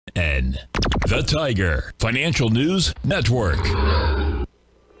TFNN, the Tiger Financial News Network.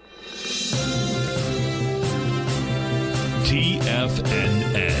 TFNN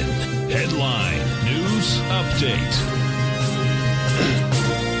Headline News Update.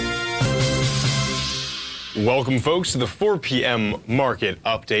 Welcome, folks, to the 4 p.m. market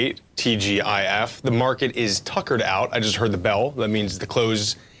update, TGIF. The market is tuckered out. I just heard the bell. That means the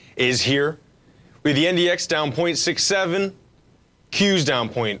close is here. With the NDX down 0.67, Q's down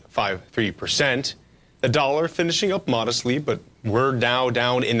 0.53%. The dollar finishing up modestly, but we're now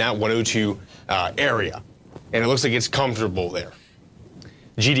down in that 102 area. And it looks like it's comfortable there.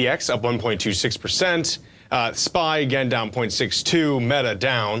 GDX up 1.26%. SPY again down 0.62. Meta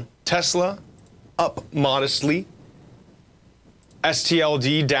down. Tesla up modestly.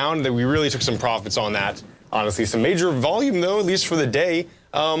 STLD down. We really took some profits on that. Honestly, some major volume, though, at least for the day,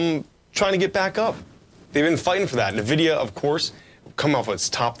 trying to get back up. They've been fighting for that. NVIDIA, of course, come off its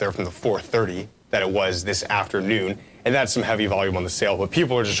top there from the 430 that it was this afternoon. And that's some heavy volume on the sale. But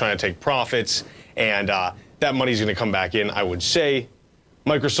people are just trying to take profits. And that money's going to come back in, I would say.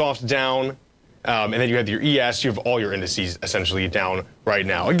 Microsoft down. And then you have your ES, you have all your indices essentially down right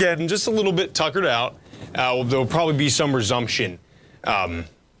now. Again, just a little bit tuckered out. There'll probably be some resumption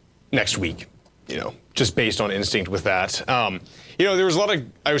next week, just based on instinct with that. There was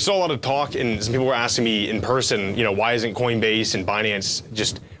I saw a lot of talk, and some people were asking me in person, why isn't Coinbase and Binance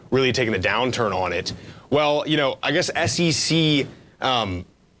just really taking the downturn on it? Well, I guess SEC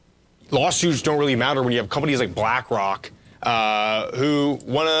lawsuits don't really matter when you have companies like BlackRock who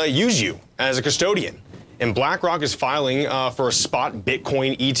want to use you as a custodian. And BlackRock is filing for a spot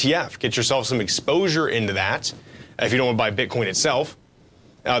Bitcoin ETF. Get yourself some exposure into that if you don't want to buy Bitcoin itself.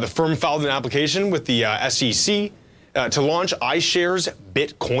 The firm filed an application with the SEC to launch iShares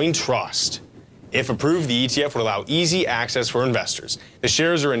Bitcoin Trust. If approved, the ETF would allow easy access for investors. The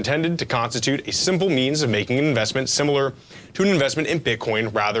shares are intended to constitute a simple means of making an investment similar to an investment in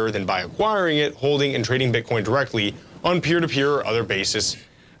Bitcoin rather than by acquiring it, holding, and trading Bitcoin directly on peer-to-peer or other basis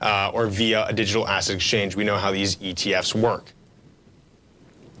or via a digital asset exchange. We know how these ETFs work.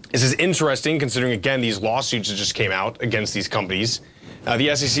 This is interesting considering, again, these lawsuits that just came out against these companies.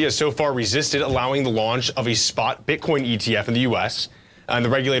 The SEC has so far resisted allowing the launch of a spot Bitcoin ETF in the U.S., and the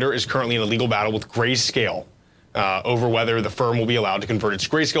regulator is currently in a legal battle with Grayscale over whether the firm will be allowed to convert its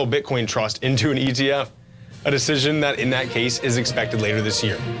Grayscale Bitcoin Trust into an ETF, a decision that, in that case, is expected later this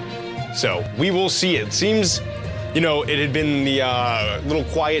year. So we will see. It seems, it had been the little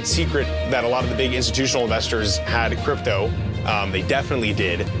quiet secret that a lot of the big institutional investors had crypto. They definitely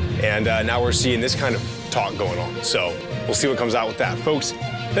did. And now we're seeing this kind of talk going on. So we'll see what comes out with that. Folks,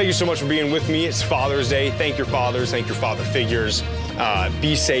 thank you so much for being with me. It's Father's Day. Thank your fathers. Thank your father figures.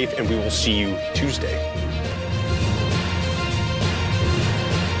 Be safe, and we will see you Tuesday.